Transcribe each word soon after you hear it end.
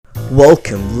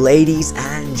Welcome, ladies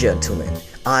and gentlemen.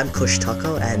 I'm Kush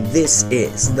Tucker, and this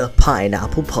is the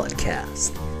Pineapple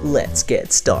Podcast. Let's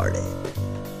get started.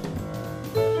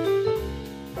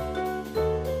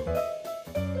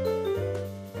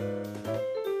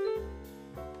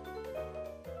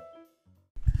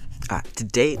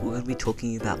 Today we're going to be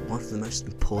talking about one of the most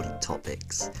important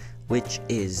topics, which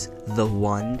is the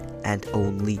one and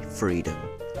only freedom.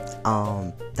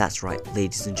 That's right,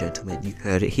 ladies and gentlemen, you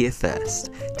heard it here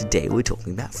first. Today we're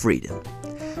talking about freedom.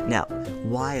 Now,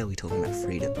 why are we talking about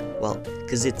freedom? Well,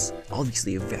 because it's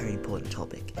obviously a very important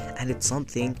topic, and it's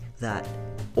something that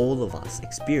all of us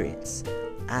experience.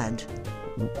 And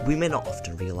we may not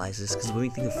often realize this, because when we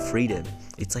think of freedom,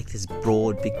 it's like this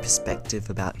broad, big perspective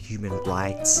about human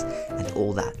rights and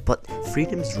all that. But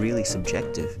freedom is really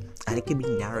subjective, and it can be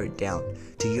narrowed down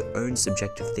to your own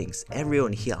subjective things.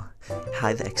 Everyone here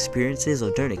either experiences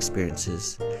or don't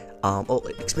experiences, or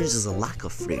experiences a lack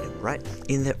of freedom, right?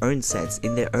 In their own sense,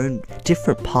 in their own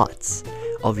different parts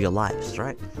of your lives,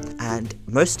 right? And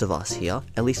most of us here,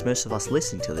 at least most of us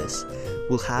listening to this,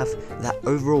 will have that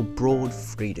overall broad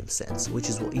freedom sense, which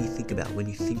is what you think about when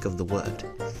you think of the word,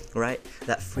 right?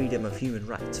 That freedom of human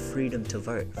rights, freedom to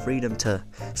vote, freedom to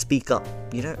speak up.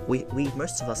 You know, we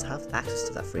most of us have access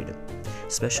to that freedom,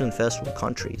 especially in first world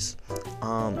countries,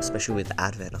 especially with the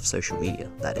advent of social media,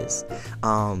 that is.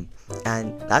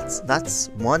 And that's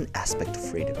one aspect of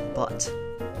freedom, but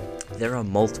there are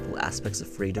multiple aspects of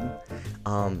freedom.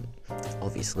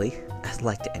 Obviously,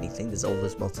 like to anything, there's all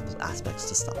those multiple aspects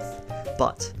to stuff.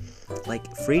 But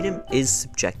like, freedom is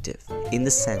subjective in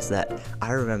the sense that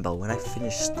I remember when I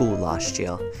finished school last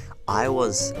year, I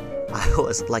was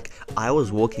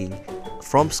walking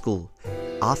from school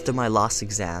after my last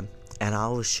exam, and I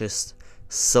was just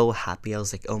so happy. I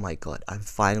was like, oh my god, I'm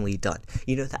finally done.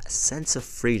 You know, that sense of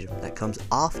freedom that comes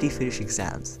after you finish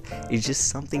exams is just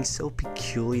something so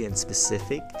peculiar and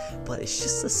specific, but it's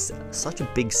just such a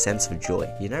big sense of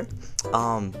joy, you know?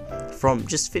 From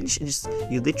just finishing,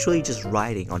 you're literally just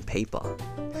writing on paper.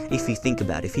 If you think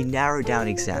about it, if you narrow down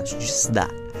exams, just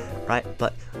that, right?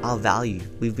 But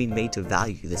we've been made to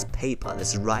value this paper,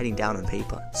 this writing down on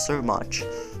paper so much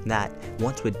that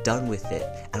once we're done with it,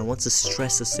 and once the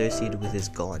stress associated with it is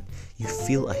gone, you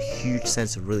feel a huge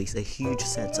sense of release, a huge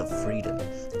sense of freedom,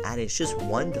 and it's just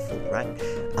wonderful, right?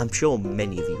 I'm sure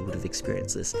many of you would have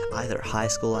experienced this, either at high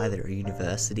school, either at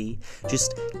university.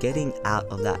 Just getting out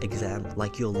of that exam,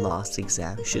 like your last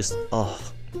exam, it's just,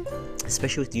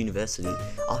 especially with university,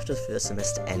 after the first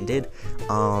semester ended,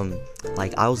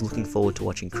 like, I was looking forward to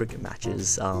watching cricket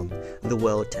matches, the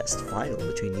World Test final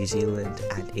between New Zealand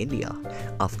and India,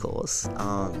 of course,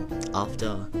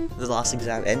 after the last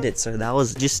exam ended. So that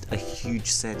was just a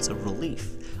huge sense of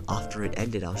relief after it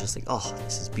ended. I was just like, oh,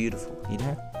 this is beautiful, you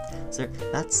know? So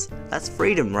that's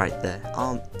freedom right there.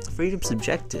 Freedom's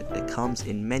subjective. It comes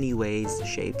in many ways,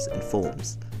 shapes, and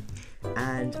forms.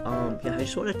 And I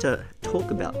just wanted to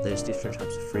talk about those different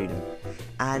types of freedom.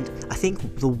 And I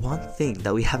think the one thing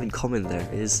that we have in common there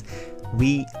is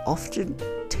we often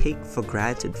take for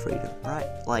granted freedom, right?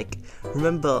 Like,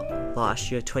 remember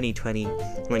last year, 2020,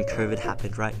 when COVID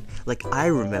happened, right? Like, I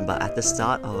remember at the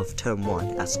start of term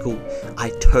 1 at school, I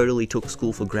totally took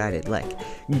school for granted, like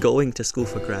going to school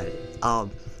for granted.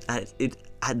 And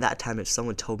at that time, if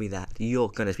someone told me that you're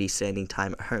going to be spending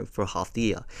time at home for half the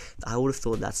year, I would have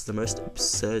thought that's the most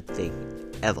absurd thing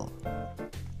ever,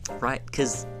 right?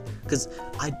 Because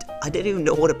I didn't even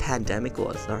know what a pandemic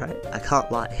was, alright? I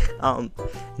can't lie.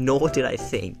 Nor did I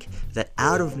think that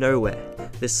out of nowhere,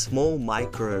 this small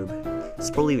microbe, it's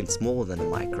probably even smaller than a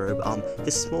microbe,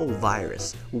 this small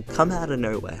virus will come out of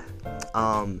nowhere,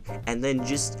 and then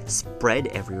just spread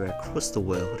everywhere across the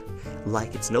world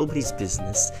like it's nobody's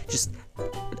business. Just,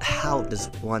 how does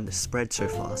one spread so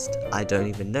fast? I don't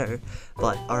even know.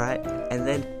 But alright, and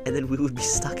then we would be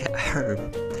stuck at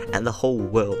home, and the whole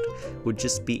world would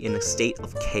just be in a state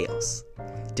of chaos.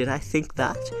 Did I think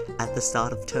that at the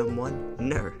start of term 1?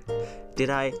 No. Did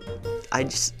I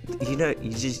just,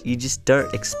 you just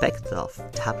don't expect stuff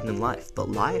to happen in life. But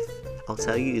life, I'll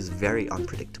tell you, is very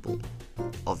unpredictable.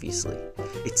 Obviously,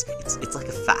 it's like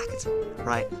a fact,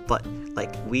 right? But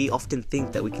like, we often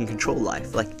think that we can control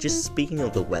life. Like, just speaking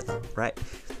of the weather, right?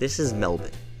 This is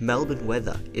Melbourne. Melbourne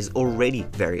weather is already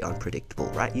very unpredictable,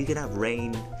 right? You can have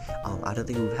rain. I don't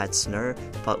think we've had snow,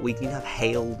 but we can have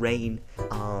hail, rain,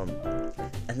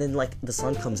 and then like the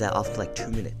sun comes out after like 2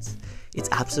 minutes. It's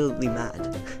absolutely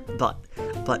mad. But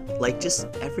like, just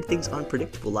everything's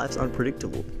unpredictable. Life's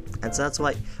unpredictable. And so that's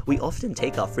why we often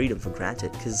take our freedom for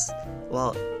granted, because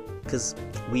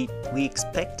we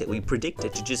expect it, we predict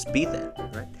it to just be there,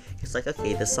 right? It's like,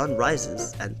 okay, the sun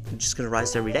rises and it's just gonna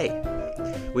rise every day,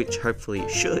 which hopefully it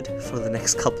should for the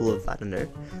next couple of, I don't know,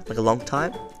 like a long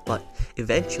time. But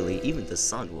eventually even the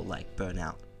sun will like burn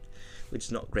out, which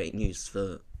is not great news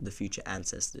for the future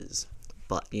ancestors,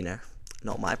 but you know,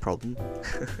 not my problem.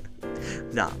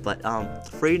 Nah, but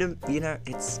freedom, you know,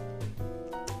 it's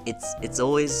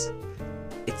always,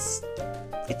 it's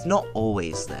not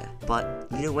always there, but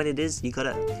you know, when it is, you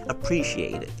gotta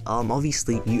appreciate it.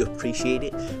 Obviously you appreciate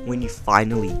it when you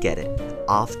finally get it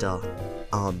after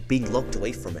being locked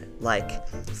away from it. Like,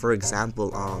 for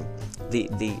example, the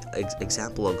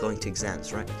example of going to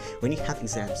exams, right? When you have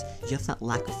exams, you have that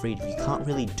lack of freedom. You can't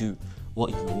really do what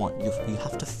you want. You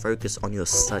have to focus on your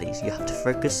studies. You have to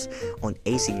focus on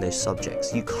acing those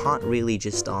subjects. You can't really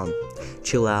just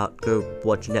chill out, go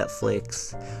watch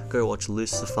Netflix, go watch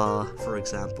Lucifer, for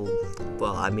example.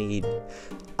 Well, I mean,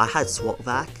 I had swap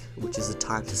vac, which is a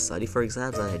time to study for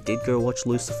exams, and I did go watch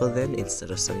Lucifer then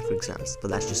instead of studying for exams.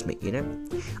 But that's just me, you know?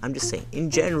 I'm just saying, in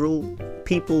general,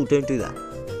 people don't do that.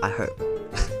 I hope.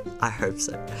 I hope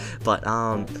so. But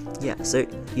yeah, so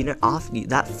you know, after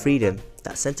that freedom,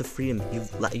 that sense of freedom, you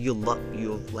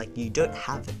don't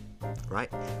have it,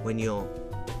 right? When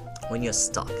you're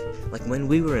stuck. Like when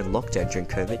we were in lockdown during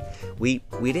COVID, we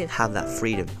didn't have that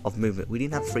freedom of movement. We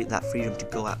didn't have that freedom to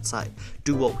go outside,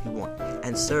 do what we want.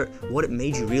 And so what it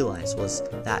made you realize was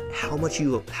that how much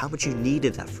you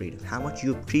needed that freedom, how much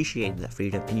you appreciated that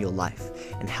freedom in your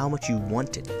life, and how much you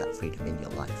wanted that freedom in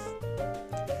your life.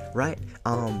 Right?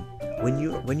 When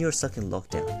you were stuck in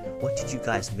lockdown, what did you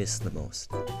guys miss the most?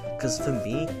 Because for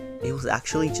me, it was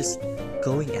actually just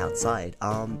going outside,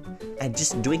 and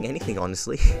just doing anything,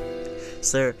 honestly.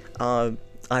 So,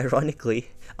 ironically,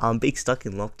 being stuck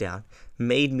in lockdown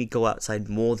made me go outside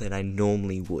more than I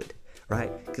normally would,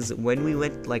 right? Because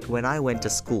when I went to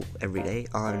school every day,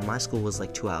 my school was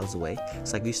like 2 hours away,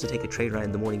 so I used to take a train ride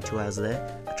in the morning, 2 hours there,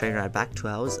 a train ride back 2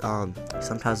 hours,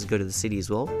 sometimes I'd go to the city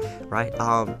as well, right?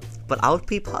 But I would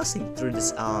be passing through the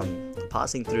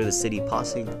city,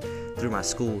 passing through my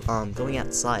school, going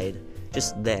outside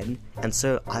just then, and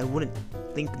so I wouldn't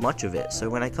think much of it. So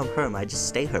when I come home, I just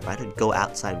stay home. I don't go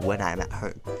outside when I'm at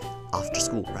home after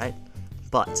school, right?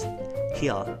 But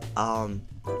here,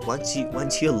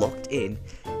 once you're locked in,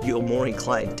 you're more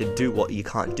inclined to do what you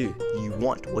can't do. You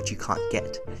want what you can't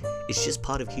get. It's just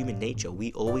part of human nature.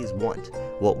 We always want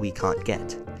what we can't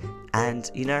get,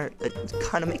 and you know, it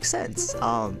kind of makes sense.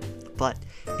 But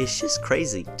it's just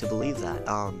crazy to believe that.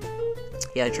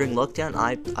 Yeah, during lockdown,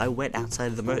 I went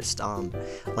outside the most.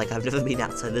 Like, I've never been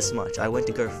outside this much. I went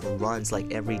to go for runs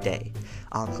like every day.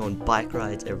 Go on bike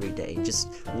rides every day. Just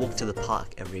walk to the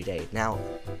park every day. Now,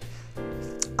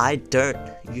 I don't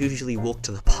usually walk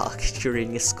to the park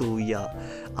during a school year.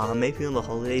 Maybe on the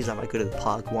holidays I might go to the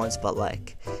park once, but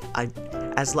like,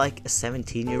 as like a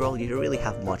 17-year-old, you don't really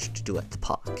have much to do at the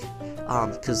park.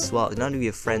 Because, well, none of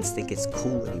your friends think it's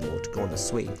cool anymore to go on the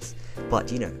swings.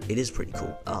 But, you know, it is pretty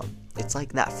cool. It's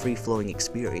like that free-flowing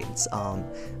experience.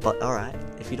 But alright,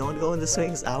 if you don't want to go on the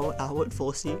swings, I won't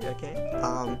force you,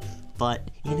 okay?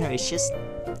 But, you know, it's just,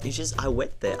 I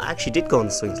went there. I actually did go on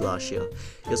the swings last year.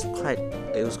 It was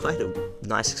quite a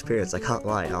nice experience, I can't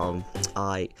lie.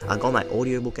 I got my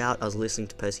audiobook out, I was listening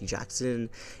to Percy Jackson.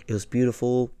 It was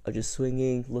beautiful. I was just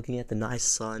swinging, looking at the nice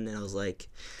sun, and I was like,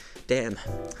 damn,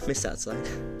 I miss outside.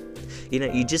 You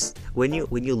know, you just, when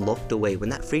you're locked away, when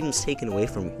that freedom's taken away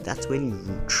from you, that's when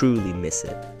you truly miss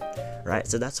it, right?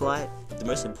 So that's why the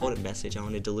most important message I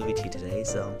want to deliver to you today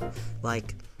is,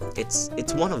 like,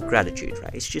 it's one of gratitude,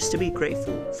 right? It's just to be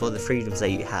grateful for the freedoms that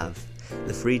you have,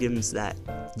 the freedoms that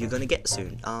you're gonna get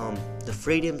soon, the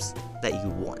freedoms that you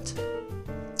want,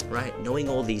 right? Knowing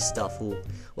all these stuff will,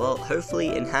 well,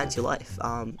 hopefully enhance your life,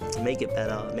 make it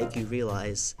better, make you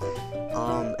realize,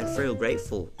 and feel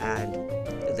grateful, and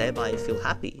thereby feel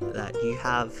happy that you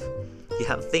have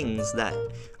things that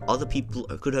other people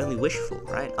could only wish for,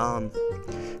 right?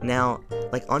 Now,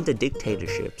 like under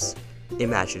dictatorships,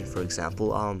 imagine, for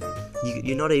example,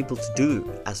 you're not able to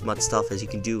do as much stuff as you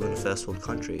can do in a first world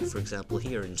country. For example,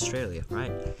 here in Australia,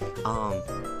 right?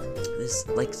 There's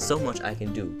like so much I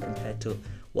can do compared to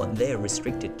what they're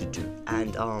restricted to do,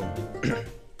 and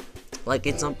like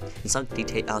in some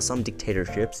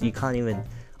dictatorships, you can't even.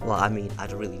 Well, I mean, I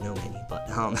don't really know any, but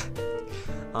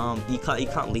you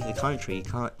can't leave the country, you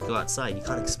can't go outside, you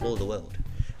can't explore the world.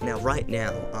 Now, right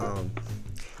now,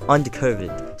 under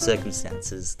COVID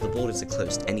circumstances, the borders are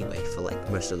closed anyway for like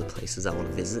most of the places I want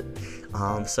to visit.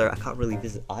 So I can't really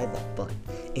visit either. But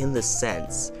in the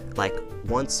sense, like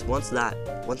once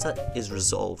that is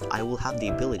resolved, I will have the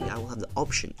ability, I will have the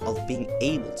option of being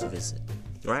able to visit.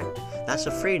 right? That's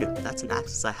a freedom. That's an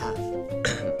access I have.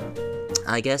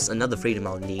 I guess another freedom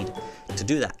I'll need to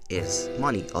do that is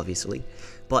money, obviously.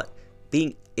 But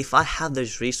if I have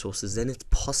those resources, then it's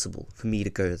possible for me to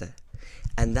go there.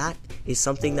 And that is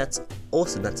something that's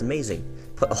awesome, that's amazing,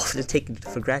 but often taken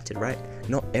for granted, right?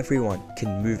 Not everyone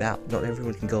can move out, not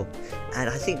everyone can go. And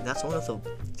I think that's one of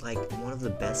the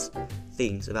best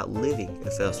things about living in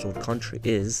a first world country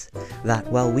is that,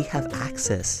 well, we have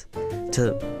access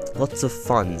to lots of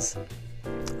funds,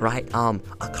 right? Our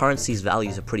currency's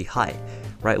values are pretty high,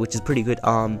 right? Which is pretty good.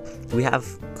 We have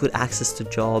good access to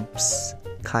jobs,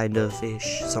 kind of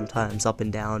ish, sometimes up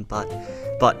and down, but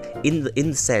in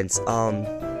the sense,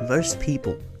 most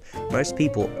people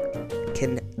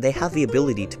they have the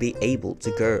ability to be able to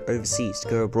go overseas, to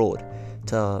go abroad,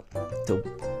 to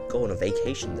go on a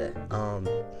vacation there,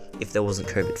 if there wasn't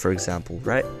COVID, for example,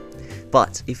 right?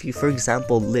 But if you, for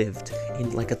example, lived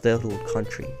in like a third world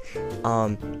country,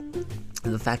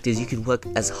 the fact is you can work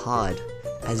as hard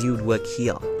as you would work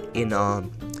here in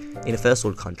a first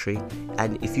world country,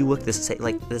 and if you work the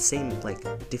same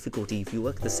difficulty, if you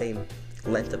work the same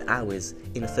length of hours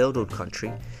in a third world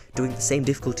country, doing the same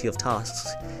difficulty of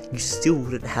tasks, you still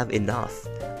wouldn't have enough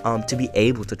to be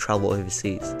able to travel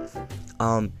overseas.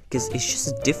 Because it's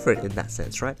just different in that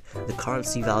sense, right? The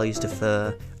currency values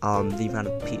differ,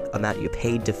 the amount you're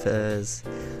paid differs.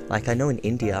 Like I know in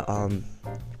India,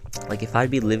 like if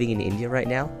I'd be living in India right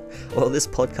now, well, this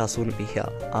podcast wouldn't be here.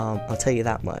 I'll tell you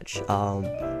that much.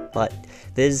 But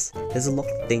there's a lot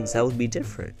of things that would be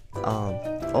different.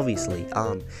 Obviously,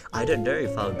 I don't know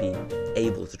if I would be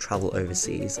able to travel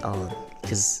overseas.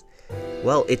 Because,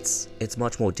 well, it's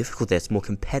much more difficult there. It's more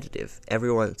competitive.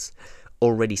 Everyone's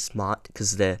already smart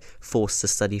because they're forced to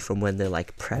study from when they're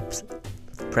like prep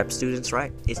students,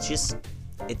 right? It's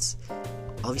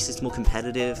obviously it's more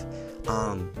competitive.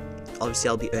 Obviously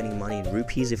I'll be earning money in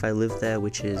rupees if I live there,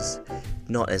 which is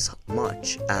not as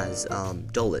much as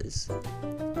dollars.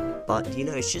 But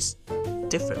it's just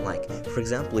different. Like for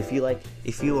example, if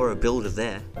you are a builder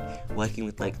there, working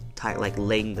with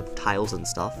laying the tiles and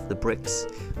stuff, the bricks,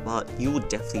 well, you would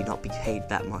definitely not be paid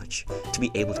that much to be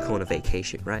able to go on a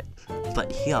vacation, right?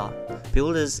 But here,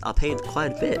 builders are paid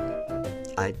quite a bit.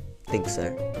 I think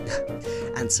so.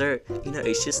 And so,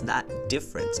 it's just that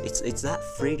difference. It's that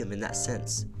freedom in that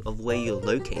sense of where you're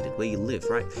located, where you live,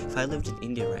 right? If I lived in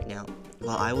India right now,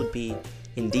 well, I would be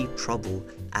in deep trouble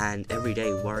and every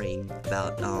day worrying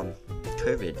about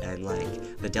COVID and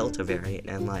the Delta variant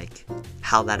and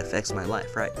how that affects my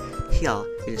life, right? Here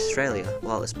in Australia,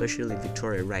 well, especially in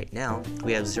Victoria right now,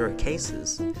 we have 0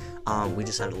 cases. We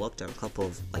just had a lockdown a couple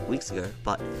of weeks ago,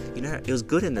 but it was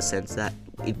good in the sense that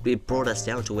it brought us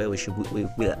down to where we should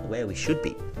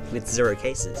be with 0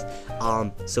 cases.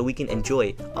 So we can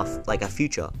enjoy our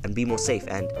future and be more safe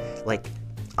and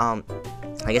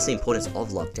I guess the importance of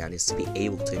lockdown is to be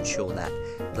able to ensure that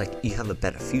you have a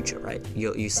better future, right?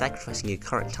 You're sacrificing your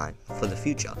current time for the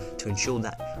future to ensure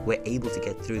that we're able to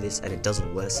get through this and it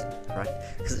doesn't worsen, right?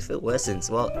 Because if it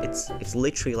worsens, well, it's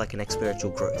literally like an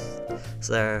exponential growth.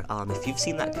 So if you've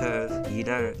seen that curve, you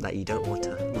know that you don't want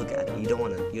to look at it. You don't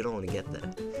want to get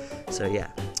there. So yeah,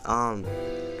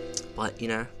 but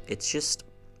it's just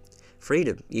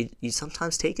freedom. You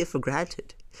sometimes take it for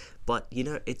granted. But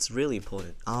it's really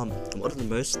important. One of the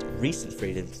most recent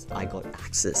freedoms I got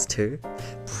access to,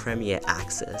 premier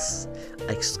access,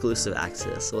 exclusive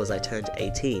access, was I turned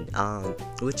 18,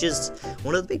 which is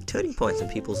one of the big turning points in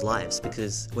people's lives,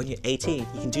 because when you're 18,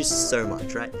 you can do so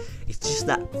much, right? It's just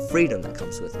that freedom that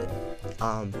comes with it.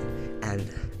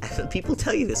 And people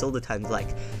tell you this all the time,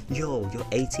 yo, you're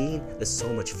 18, there's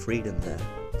so much freedom there.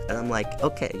 And I'm like,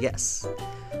 okay, yes.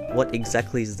 What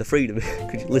exactly is the freedom?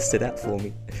 Could you list it out for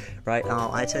me? Right,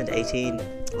 I turned 18,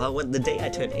 well, the day I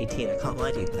turned 18, I can't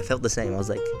lie to you, I felt the same. I was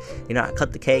like, I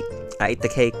cut the cake, I ate the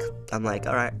cake, I'm like,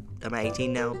 alright, am I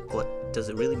 18 now? What, does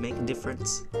it really make a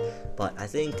difference? But I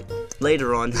think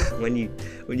later on, when you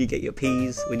get your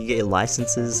Ps, when you get your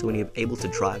licenses, when you're able to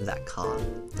drive that car,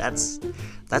 that's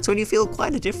when you feel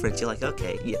quite a difference. You're like,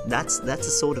 okay, yeah, that's a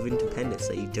sort of independence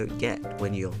that you don't get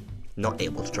when you're not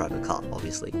able to drive a car,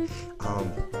 obviously,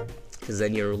 because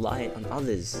then you're reliant on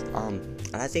others, and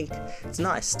I think it's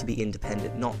nice to be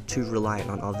independent, not too reliant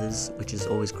on others, which is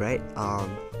always great,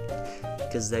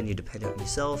 because then you're dependent on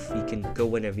yourself. You can go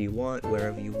whenever you want,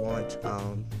 wherever you want,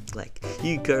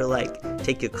 you go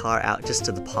take your car out just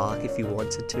to the park if you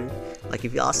wanted to.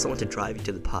 If you ask someone to drive you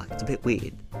to the park, it's a bit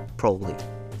weird, probably,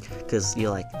 because they're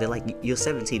like, you're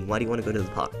 17, why do you want to go to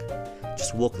the park?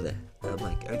 Just walk there. I'm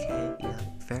like, okay, yeah,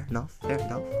 fair enough.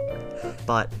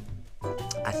 But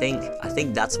I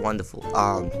think that's wonderful.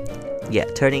 Yeah,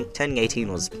 turning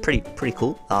 18 was pretty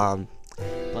cool.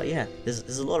 But yeah,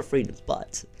 there's a lot of freedom,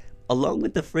 but along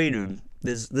with the freedom,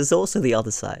 there's also the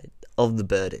other side of the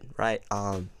burden, right?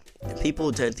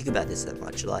 People don't think about this that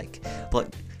much, like,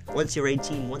 but once you're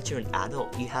 18, once you're an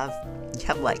adult, you have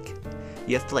to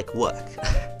like work.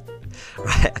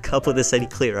 Right? I can't put this any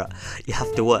clearer. You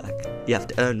have to work. You have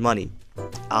to earn money.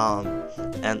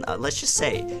 And let's just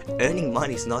say, earning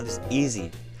money is not as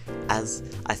easy as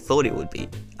I thought it would be.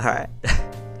 Alright?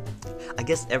 I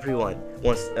guess everyone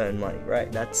wants to earn money,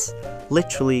 right? That's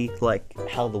literally like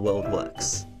how the world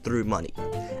works, through money.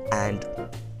 And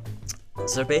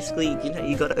so basically,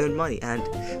 you gotta earn money. And,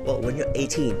 well, when you're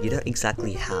 18, you don't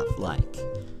exactly have, like,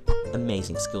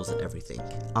 amazing skills at everything.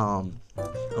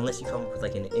 Unless you come up with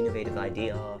like an innovative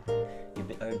idea,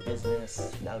 you own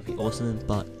business, that would be awesome.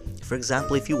 But for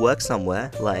example, if you work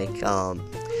somewhere like,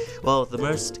 well, the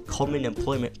most common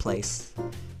employment place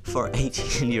for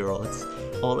 18-year-olds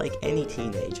or like any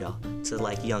teenager to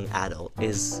like young adult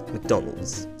is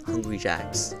McDonald's, Hungry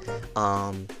Jack's,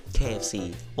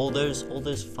 KFC, all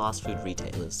those fast food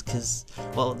retailers, because,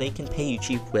 well, they can pay you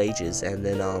cheap wages, and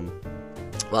then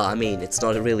well, I mean, it's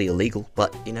not really illegal,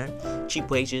 but, cheap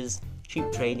wages, cheap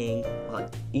training,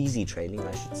 easy training,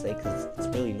 I should say, because it's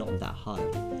really not that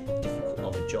hard, difficult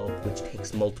of a job, which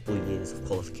takes multiple years of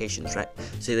qualifications, right?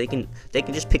 So they can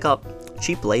just pick up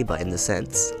cheap labor in the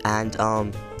sense, and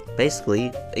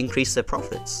basically increase their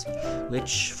profits,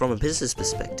 which from a business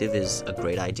perspective is a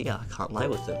great idea. I can't lie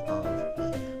with them.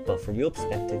 But from your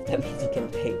perspective, that means you can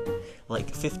pay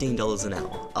like $15 an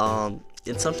hour.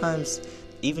 And sometimes,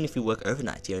 even if you work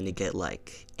overnight, you only get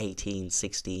like 18,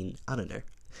 16, I don't know.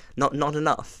 Not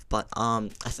enough, but I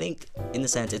think in the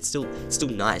sense it's still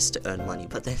nice to earn money.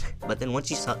 But then once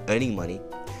you start earning money,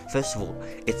 first of all,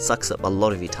 it sucks up a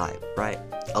lot of your time, right?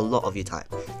 A lot of your time.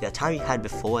 The time you had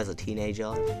before as a teenager.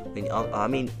 I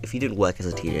mean, if you didn't work as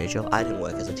a teenager, I didn't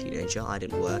work as a teenager. I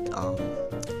didn't work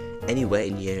anywhere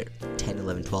in year 10,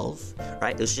 11, 12,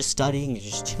 right? It was just studying,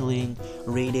 just chilling,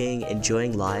 reading,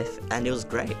 enjoying life, and it was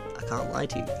great. I can't lie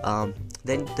to you.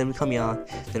 Then we come here,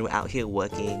 then we're out here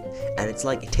working, and it's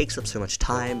like it takes up so much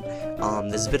time.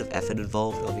 There's a bit of effort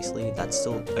involved, obviously. That's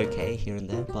still okay here and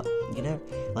there, but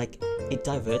like it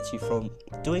diverts you from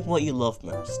doing what you love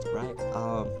most, right?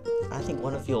 I think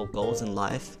one of your goals in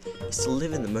life is to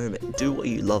live in the moment, do what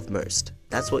you love most.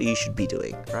 That's what you should be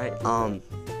doing, right?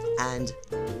 And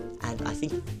I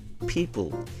think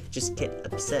people just get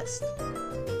obsessed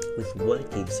with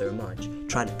working so much,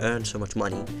 trying to earn so much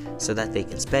money so that they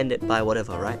can spend it, buy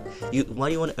whatever, right? Why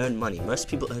do you want to earn money? Most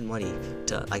people earn money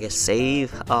to, I guess,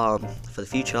 save for the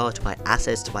future, to buy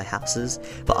assets, to buy houses,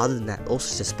 but other than that,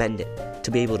 also to spend it,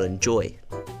 to be able to enjoy,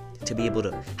 to be able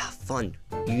to have fun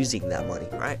using that money,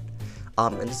 right?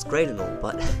 And it's great and all,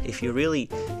 but if you're really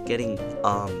getting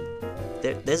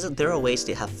there are ways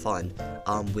to have fun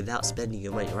without spending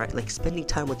your money, right? Like spending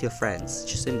time with your friends,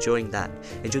 just enjoying that,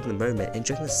 enjoying the moment,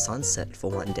 enjoying the sunset for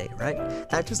one day, right?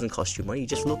 That doesn't cost you money. You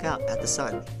just look out at the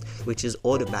sun, which is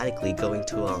automatically going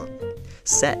to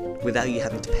set without you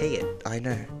having to pay it. I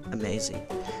know, amazing.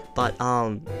 But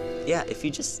yeah, if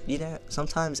you just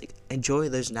sometimes enjoy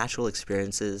those natural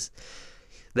experiences,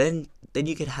 then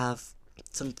you could have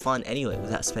some fun anyway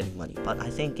without spending money. But I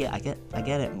think, yeah, I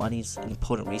get it. Money's an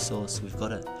important resource. We've got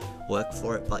to work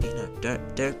for it. But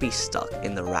don't be stuck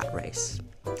in the rat race.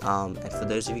 And for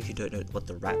those of you who don't know what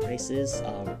the rat race is,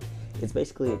 it's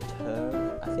basically a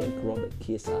term. I think Robert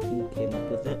Kiyosaki came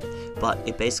up with it. But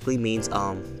it basically means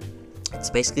it's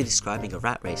basically describing a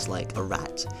rat race, like a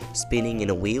rat spinning in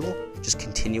a wheel just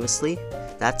continuously.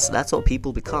 That's what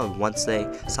people become once they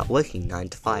start working 9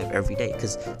 to 5 every day,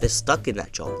 because they're stuck in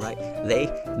that job, right?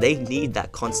 They need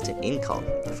that constant income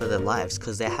for their lives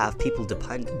because they have people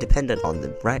dependent on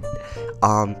them, right?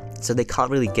 So they can't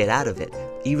really get out of it,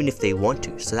 even if they want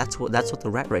to. So that's what the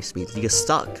rat race means. You're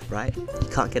stuck, right? You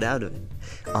can't get out of it.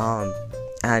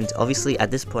 And obviously at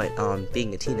this point,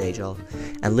 being a teenager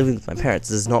and living with my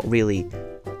parents is not really,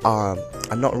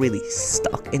 I'm not really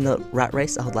stuck in the rat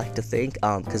race, I would like to think,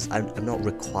 because I'm not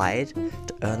required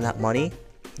to earn that money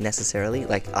necessarily.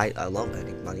 Like, I love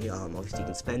earning money. Obviously you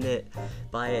can spend it,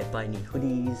 buy new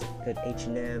hoodies, go to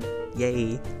H&M,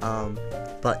 yay.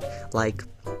 But like,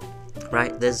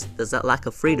 right, there's that lack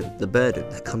of freedom, the burden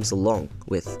that comes along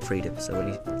with freedom. So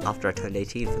after I turned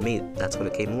 18, for me, that's when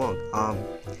it came along.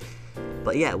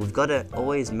 But yeah, we've got to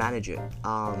always manage it.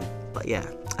 But yeah,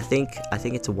 I think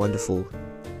it's a wonderful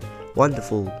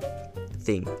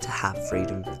thing to have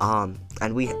freedom.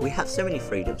 And we have so many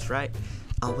freedoms, right?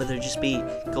 Whether it just be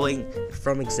going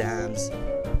from exams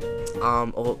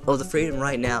or the freedom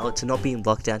right now to not be in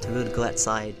lockdown, to be able to go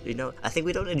outside. I think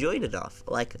we don't enjoy it enough.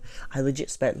 Like, I legit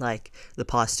spent like the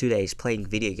past 2 days playing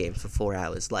video games for 4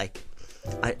 hours. Like,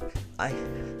 I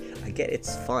I get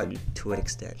it's fun to an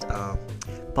extent,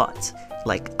 but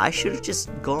like I should have just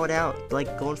gone out,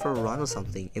 like gone for a run or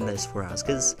something in those 4 hours,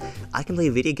 because I can play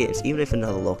video games even if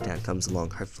another lockdown comes along.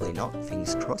 Hopefully not,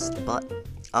 fingers crossed. But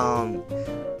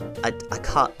I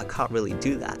can't really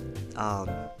do that.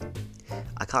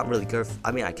 I can't really go.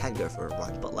 I can go for a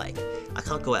run, but like I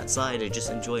can't go outside and just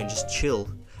enjoy and just chill,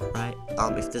 right?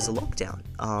 If there's a lockdown.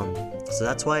 So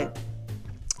that's why,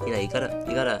 you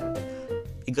gotta.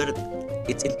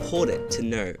 It's important to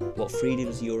know what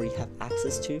freedoms you already have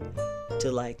access to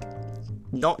like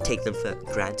not take them for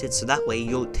granted, so that way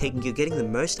you're getting the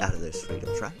most out of those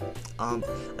freedoms, right?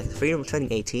 Like the freedom of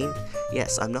turning 18,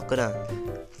 yes, I'm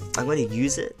gonna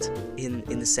use it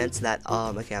in the sense that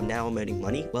okay, I'm earning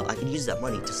money. Well, I can use that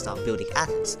money to start building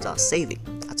assets, start saving.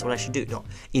 That's what I should do, not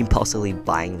impulsively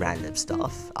buying random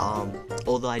stuff.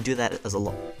 Although I do that as a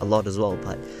lot as well,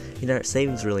 but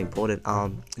saving is really important. I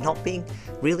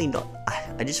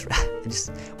just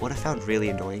what I found really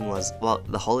annoying was, well,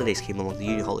 the holidays came along, the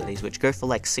uni holidays, which go for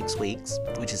like 6 weeks,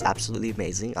 which is absolutely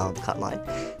amazing. Cut line,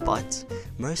 but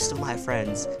most of my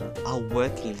friends are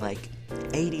working like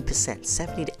 80%,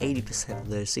 70 to 80% of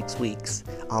those 6 weeks,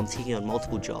 taking on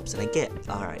multiple jobs. And I get,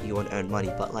 alright, you want to earn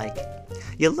money, but like,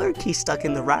 you're low-key stuck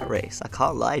in the rat race. I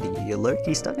can't lie to you, you're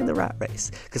low-key stuck in the rat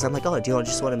race. Because I'm like, oh, do you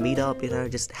just want to meet up,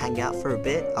 just hang out for a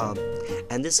bit?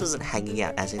 And this wasn't hanging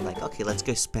out as in like, okay, let's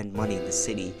go spend money in the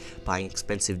city, buying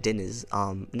expensive dinners.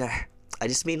 No. I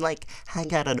just mean like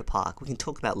hang out at a park. We can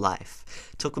talk about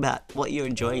life, talk about what you're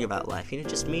enjoying about life.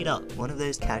 Just meet up, one of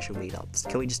those casual meetups.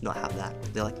 Can we just not have that?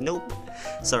 They're like, nope,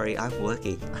 sorry, I'm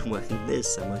working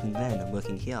this, I'm working then, I'm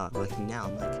working here, I'm working now.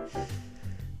 I'm like,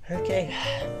 okay,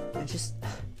 I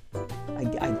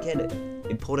get it,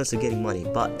 importance of getting money,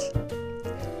 but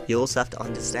you also have to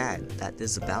understand that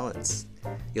there's a balance.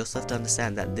 You also have to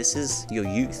understand that this is your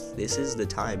youth, this is the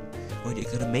time when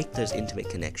you're gonna make those intimate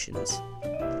connections.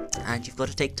 And you've got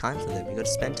to take time for them. You've got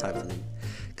to spend time for them.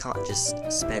 Can't just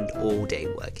spend all day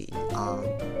working.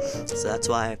 So that's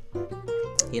why,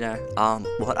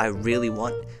 what I really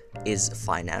want is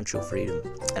financial freedom.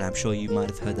 And I'm sure you might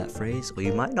have heard that phrase, or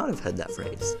you might not have heard that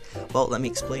phrase. Well, let me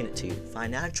explain it to you.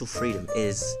 Financial freedom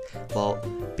is, well,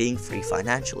 being free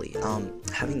financially.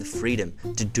 Having the freedom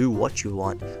to do what you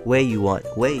want, where you want,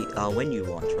 when you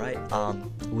want, right?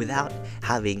 Without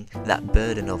having that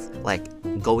burden of like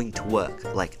going to work.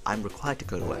 Like, I'm required to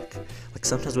go to work. Like,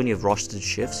 sometimes when you have rostered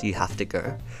shifts, you have to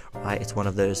go, right? It's one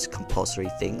of those compulsory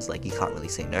things. Like, you can't really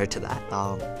say no to that.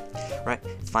 Right?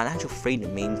 Financial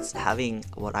freedom means having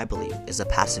what I believe is a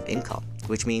passive income,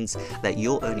 which means that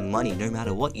you're earning money no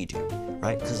matter what you do,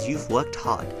 right? Because you've worked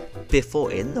hard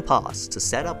before in the past to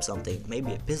set up something,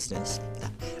 maybe a business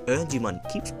that earns you money,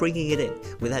 keeps bringing it in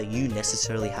without you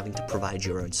necessarily having to provide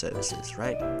your own services,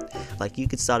 right? Like, you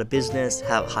could start a business,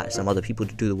 hire some other people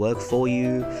to do the work for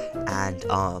you, and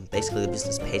basically the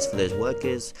business pays for those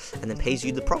workers and then pays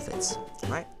you the profits,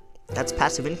 right? That's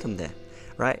passive income there,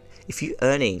 right? If you're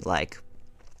earning, like,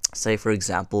 say for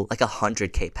example, like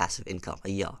 100k passive income a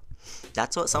year,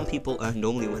 that's what some people earn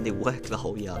normally when they work the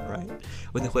whole year, right?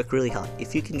 When they work really hard.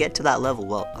 If you can get to that level,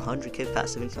 well, 100k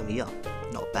passive income a year,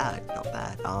 not bad.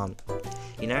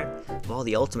 Well,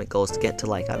 the ultimate goal is to get to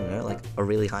like, I don't know, like a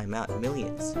really high amount,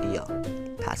 millions a year,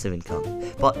 passive income.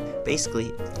 But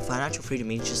basically, financial freedom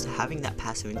means just having that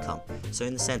passive income. So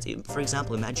in the sense, for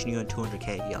example, imagine you earn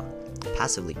 200k a year.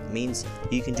 Passively means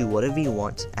you can do whatever you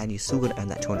want and you're still gonna earn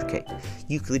that 200k.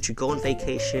 You could literally go on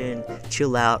vacation,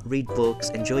 chill out, read books,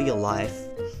 enjoy your life,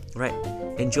 right?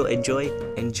 Enjoy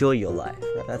your life,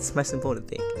 right? That's the most important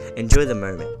thing. Enjoy the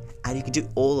moment, and you can do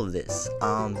all of this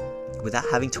without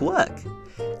having to work,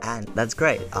 and that's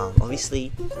great.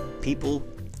 Obviously, people,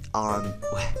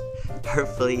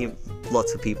 hopefully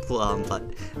lots of people, but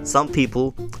some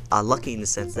people are lucky in the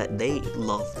sense that they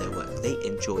love their work, they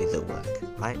enjoy their work,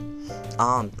 right?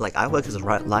 Like, I work as a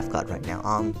lifeguard right now.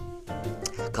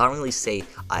 Can't really say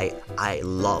I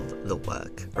love the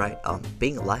work, right?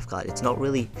 Being a lifeguard, it's not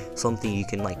really something you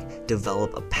can like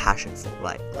develop a passion for,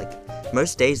 right? Like,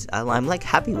 most days I'm like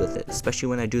happy with it, especially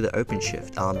when I do the open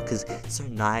shift, because it's so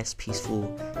nice,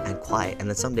 peaceful, and quiet. And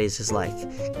then some days just like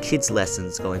kids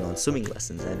lessons going on, swimming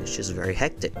lessons, and it's just very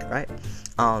hectic, right?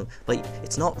 But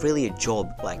it's not really a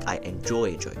job like I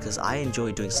enjoy, because I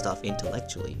enjoy doing stuff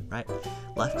intellectually, right?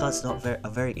 Lifeguard's not a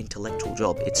very intellectual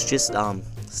job. It's just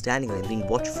standing there, being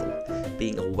watchful,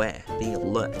 being aware, being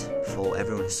alert for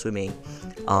everyone who's swimming,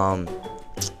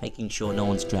 making sure no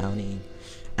one's drowning,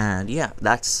 And yeah,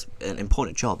 that's an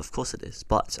important job, of course it is,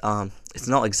 but it's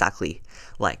not exactly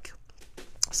like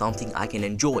something I can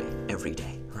enjoy every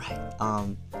day, right?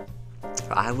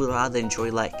 I would rather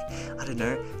enjoy, like, I don't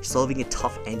know, solving a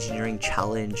tough engineering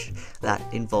challenge that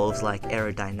involves like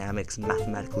aerodynamics and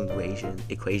mathematical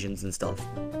equations and stuff.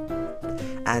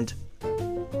 And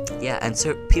yeah, and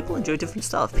so people enjoy different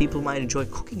stuff. People might enjoy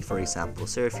cooking, for example.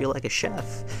 So if you're like a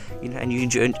chef, and you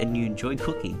enjoy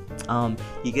cooking,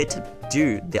 you get to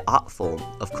do the art form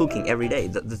of cooking every day,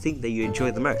 the thing that you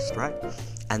enjoy the most, right?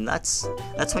 And that's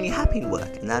when you're happy in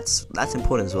work, and that's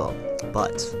important as well.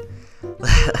 But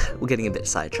we're getting a bit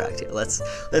sidetracked here.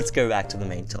 Let's go back to the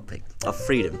main topic of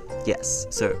freedom. Yes,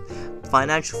 so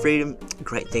financial freedom,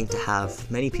 great thing to have.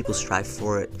 Many people strive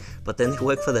for it, but then they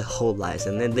work for their whole lives,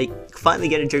 and then they finally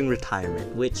get it during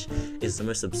retirement, which is the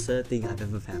most absurd thing I've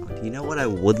ever found. You know what I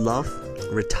would love?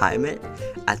 Retirement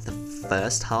at the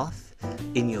first half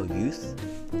in your youth,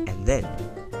 and then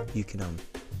you can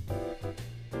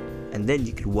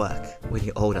work when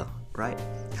you're older, right?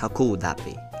 How cool would that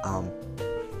be?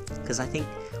 Because I think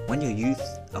when you're young,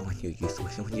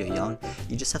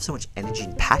 you just have so much energy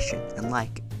and passion, and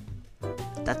like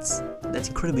that's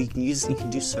incredible. You can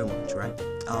do so much, right?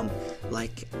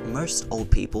 Like most old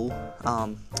people,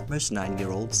 most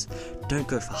 90-year-olds don't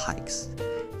go for hikes.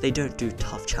 They don't do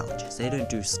tough challenges. They don't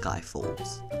do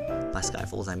skyfalls. By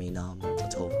skyfalls, I mean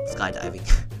what's it called? Skydiving.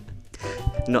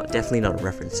 Definitely not a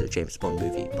reference to a James Bond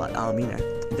movie, but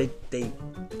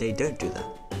they don't do that,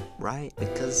 right?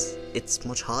 Because it's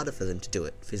much harder for them to do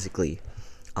it physically.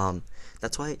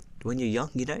 That's why when you're young,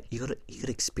 you gotta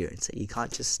experience it. You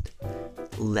can't just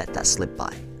let that slip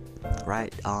by,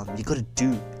 right? You gotta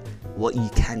do what you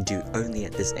can do only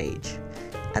at this age,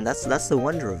 and that's the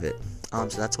wonder of it.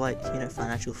 So that's why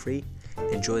financial free.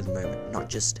 Enjoy the moment, not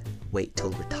just wait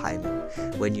till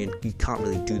retirement when you can't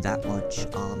really do that much.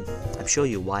 I'm sure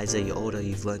you're wiser, you're older,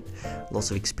 you've learned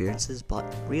lots of experiences, but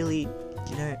really,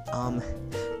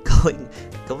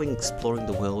 going exploring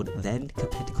the world then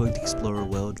compared to going to explore a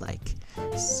world like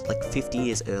 50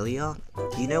 years earlier,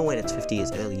 when it's 50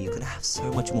 years earlier, you're gonna have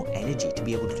so much more energy to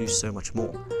be able to do so much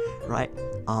more, right?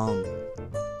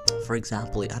 For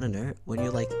example, I don't know, when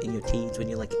you're like in your teens, when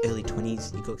you're like early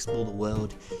 20s, you go explore the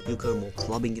world, you go more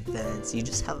clubbing events, you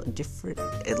just have different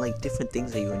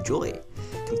things that you enjoy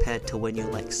compared to when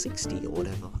you're like 60 or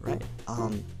whatever, right?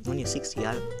 When you're 60,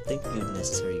 I don't think you'd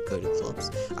necessarily go to clubs.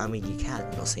 I mean, you can.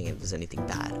 I'm not saying there's anything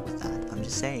bad with that. I'm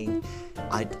just saying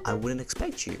I wouldn't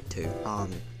expect you to.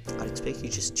 I'd expect you to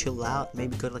just chill out,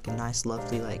 maybe go to like a nice,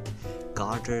 lovely like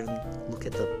garden, look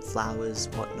at the flowers,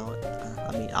 whatnot.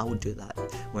 I mean, I would do that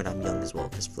when I'm young as well,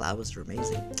 because flowers are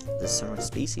amazing. There's so much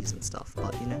species and stuff,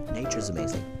 but nature's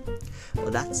amazing.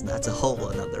 Well, that's a whole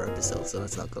another episode, so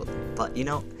let's not go there. But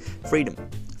freedom,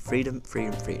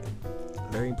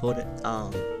 very important.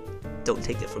 Don't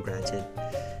take it for granted.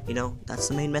 That's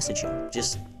the main message here.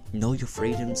 Just know your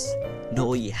freedoms, know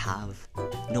what you have,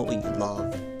 know what you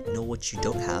love, know what you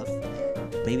don't have.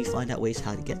 Maybe find out ways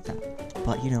how to get that.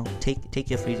 But take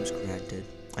your freedoms granted.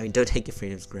 I mean, don't take your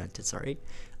freedoms granted. Sorry.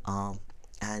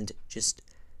 And just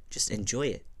enjoy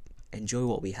it. Enjoy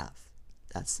what we have.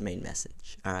 That's the main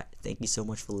message. All right. Thank you so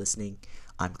much for listening.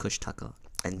 I'm Kush Tucker,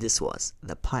 and this was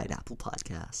the Pineapple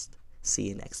Podcast. See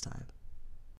you next time.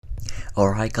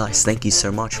 Alright guys, thank you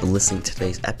so much for listening to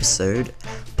today's episode.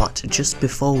 But just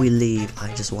before we leave,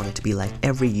 I just wanted to be like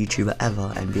every YouTuber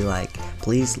ever and be like,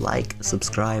 please like,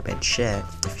 subscribe and share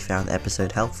if you found the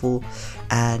episode helpful,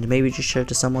 and maybe just share it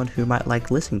to someone who might like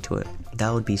listening to it.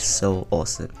 That would be so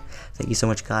awesome. Thank you so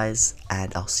much guys,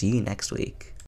 and I'll see you next week.